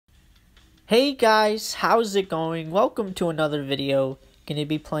Hey guys, how's it going? Welcome to another video. Gonna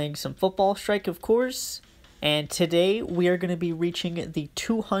be playing some Football Strike, of course. And today we are gonna be reaching the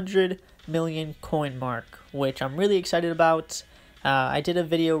 200 million coin mark, which I'm really excited about. I did a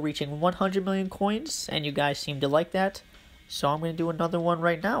video reaching 100 million coins, and you guys seem to like that. So I'm gonna do another one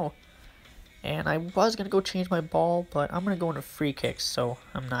right now. And I was gonna go change my ball, but I'm gonna go into free kicks, so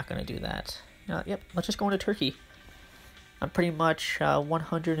I'm not gonna do that. Yep, let's just go into turkey. I'm pretty much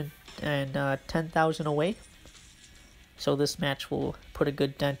 110,000 away. So this match will put a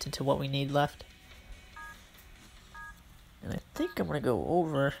good dent into what we need left. And I think I'm going to go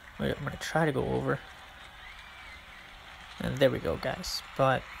over. Wait, I'm going to try to go over. And there we go, guys.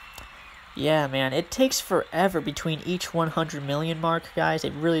 But yeah, man, it takes forever between each 100 million mark, guys.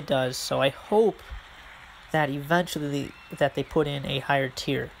 It really does. So I hope that eventually that they put in a higher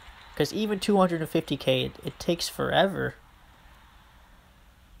tier. Because even 250k, it takes forever.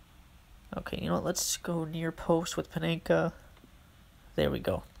 Okay, you know what? Let's go near post with Panenka. There we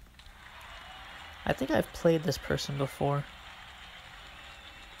go. I think I've played this person before.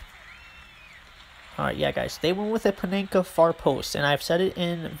 Alright, yeah, guys. They went with a Panenka far post. And I've said it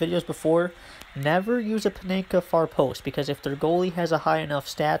in videos before. Never use a Panenka far post. Because if their goalie has a high enough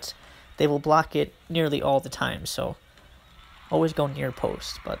stats, they will block it nearly all the time. So, always go near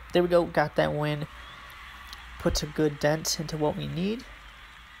post. But there we go. Got that win. Puts a good dent into what we need.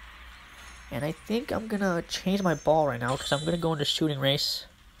 And I think I'm going to change my ball right now because I'm going to go into shooting race.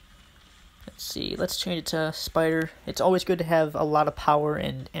 Let's see. Let's change it to spider. It's always good to have a lot of power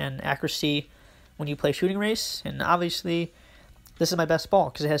and accuracy when you play shooting race. And obviously, this is my best ball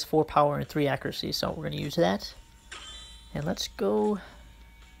because it has 4 power and 3 accuracy. So we're going to use that. And let's go.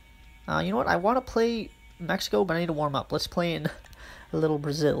 You know what? I want to play Mexico, but I need to warm up. Let's play in a little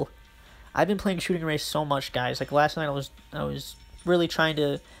Brazil. I've been playing shooting race so much, guys. Like last night, I was really trying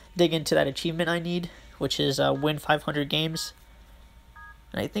to dig into that achievement I need, which is win 500 games.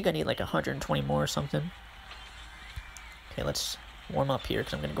 And I think I need like 120 more or something. Okay, let's warm up here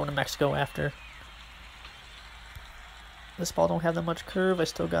because I'm going to go into Mexico after. This ball don't have that much curve. I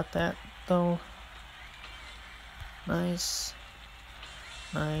still got that, though. Nice.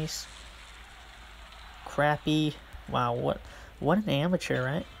 Nice. Crappy. Wow, what an amateur,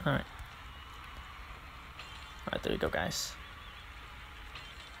 right? Alright. Alright, there we go, guys.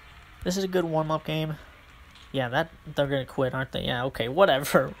 This is a good warm-up game. Yeah, they're going to quit, aren't they? Yeah, okay,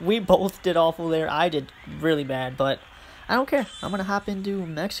 whatever. We both did awful there. I did really bad, but I don't care. I'm going to hop into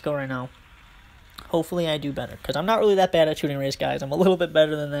Mexico right now. Hopefully I do better, because I'm not really that bad at shooting race, guys. I'm a little bit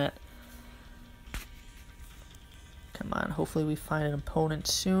better than that. Come on, hopefully we find an opponent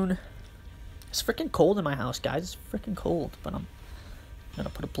soon. It's freaking cold in my house, guys. It's freaking cold, but I'm going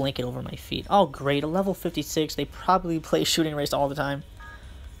to put a blanket over my feet. Oh, great, a level 56. They probably play shooting race all the time.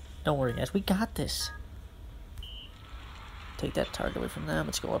 Don't worry, guys. We got this. Take that target away from them.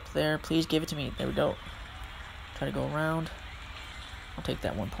 Let's go up there. Please give it to me. There we go. Try to go around. I'll take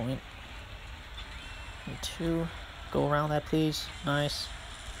that 1 point. Need 2. Go around that, please. Nice.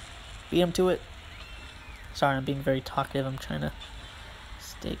 Beat him to it. Sorry, I'm being very talkative. I'm trying to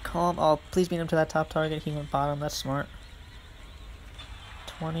stay calm. Oh, please beat him to that top target. He went bottom. That's smart.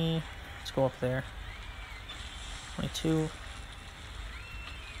 20. Let's go up there. 22.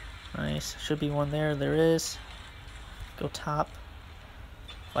 Nice. Should be one there. There is. Go top.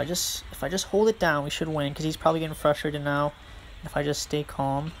 If I just hold it down, we should win because he's probably getting frustrated now. If I just stay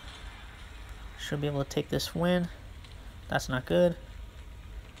calm, should be able to take this win. That's not good.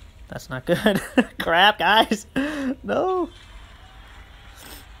 That's not good. Crap, guys. No.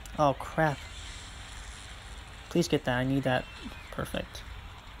 Oh, crap. Please get that. I need that. Perfect.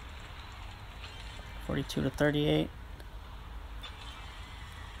 42 to 38.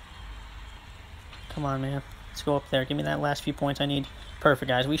 Come on, man. Let's go up there. Give me that last few points I need. Perfect,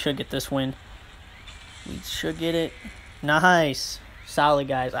 guys. We should get this win. We should get it. Nice. Solid,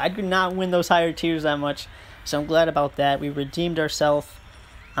 guys. I could not win those higher tiers that much, so I'm glad about that. We redeemed ourselves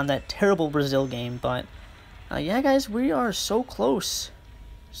on that terrible Brazil game, but yeah, guys, we are so close.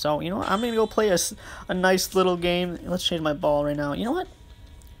 So, you know what? I'm going to go play a nice little game. Let's change my ball right now. You know what?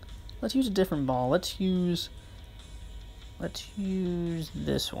 Let's use a different ball. Let's use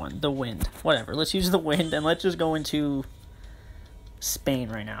this one, the wind. Whatever, let's use the wind, and let's just go into Spain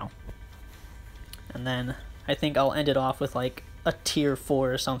right now. And then I think I'll end it off with like a tier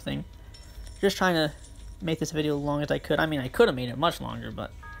 4 or something. Just trying to make this video as long as I could. I mean, I could have made it much longer,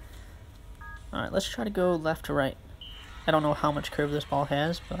 but... Alright, let's try to go left to right. I don't know how much curve this ball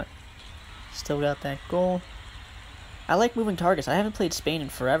has, but still got that goal. I like moving targets. I haven't played Spain in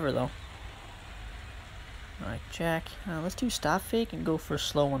forever, though. Alright, Jack. Let's do stop fake and go for a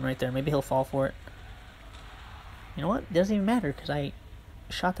slow one right there. Maybe he'll fall for it. You know what? It doesn't even matter because I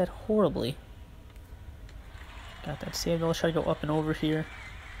shot that horribly. Got that save. Let's try to go up and over here.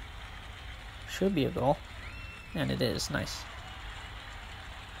 Should be a goal. And it is. Nice.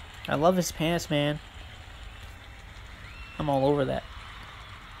 I love his pants, man. I'm all over that.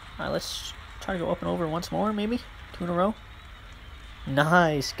 Alright, let's try to go up and over once more, maybe? 2 in a row.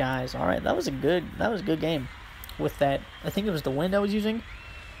 Nice, guys. Alright, that was a good game. With that, I think it was the wind I was using.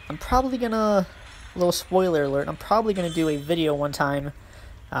 I'm probably gonna, a little spoiler alert, I'm probably gonna do a video one time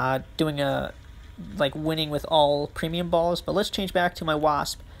doing a, like, winning with all premium balls. But let's change back to my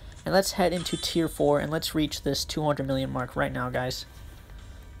Wasp. And let's head into tier 4 and let's reach this 200 million mark right now, guys.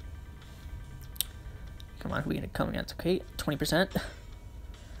 Come on, who are we gonna come against? Okay, 20%.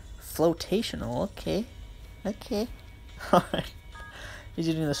 Flotational, okay. Okay. Alright. He's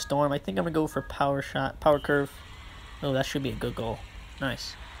using the storm. I think I'm gonna go for power shot, power curve. Oh, that should be a good goal.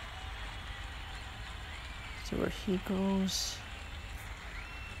 Nice. Let's see where he goes.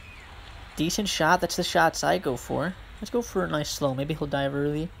 Decent shot. That's the shots I go for. Let's go for a nice slow. Maybe he'll dive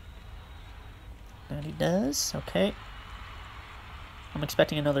early. And he does. Okay. I'm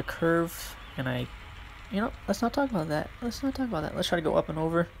expecting another curve, and you know, let's not talk about that. Let's not talk about that. Let's try to go up and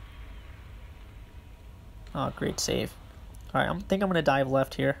over. Oh, great save. Alright, I think I'm going to dive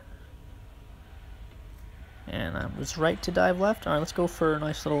left here. And I was right to dive left. Alright, let's go for a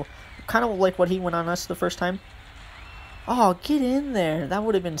nice little... Kind of like what he went on us the first time. Oh, get in there. That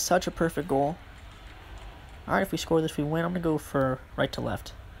would have been such a perfect goal. Alright, if we score this, we win. I'm going to go for right to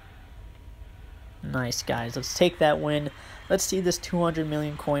left. Nice, guys. Let's take that win. Let's see this 200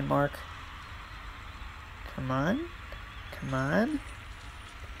 million coin mark. Come on. Come on.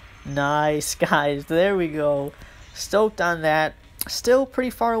 Nice, guys. There we go. Stoked on that. Still pretty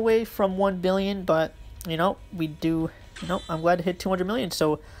far away from 1 billion, but, you know, we do, you know, I'm glad to hit 200 million.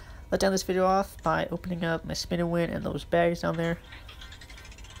 So let's end this video off by opening up my spin and win and those bags down there.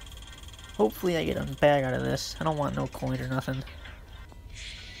 Hopefully I get a bag out of this. I don't want no coins or nothing.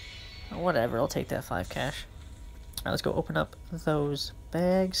 Whatever, I'll take that 5 cash. Alright, let's go open up those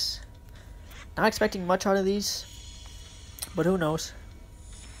bags. Not expecting much out of these, but who knows.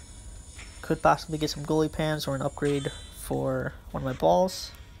 Could possibly get some goalie pans or an upgrade for one of my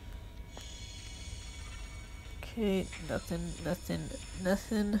balls. Okay, nothing, nothing,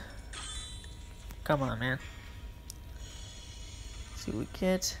 nothing. Come on, man. Let's see what we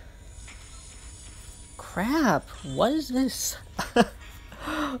get. Crap, what is this?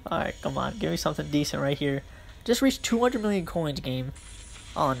 Alright, come on, give me something decent right here. Just reached 200 million coins game.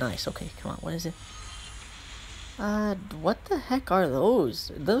 Oh, nice. Okay, come on, what is it? What the heck are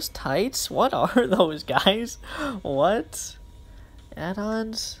those? Those tights? What are those, guys? What?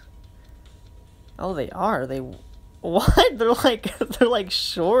 Add-ons? Oh, they are. What? They're like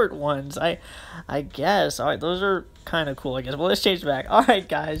short ones. I guess. All right, those are kind of cool, I guess. Well, let's change back. All right,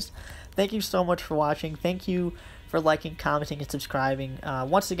 guys. Thank you so much for watching. Thank you for liking, commenting, and subscribing.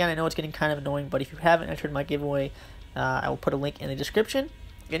 Once again, I know it's getting kind of annoying, but if you haven't entered my giveaway, I will put a link in the description.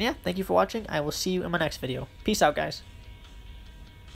 Again, yeah, thank you for watching. I will see you in my next video. Peace out, guys.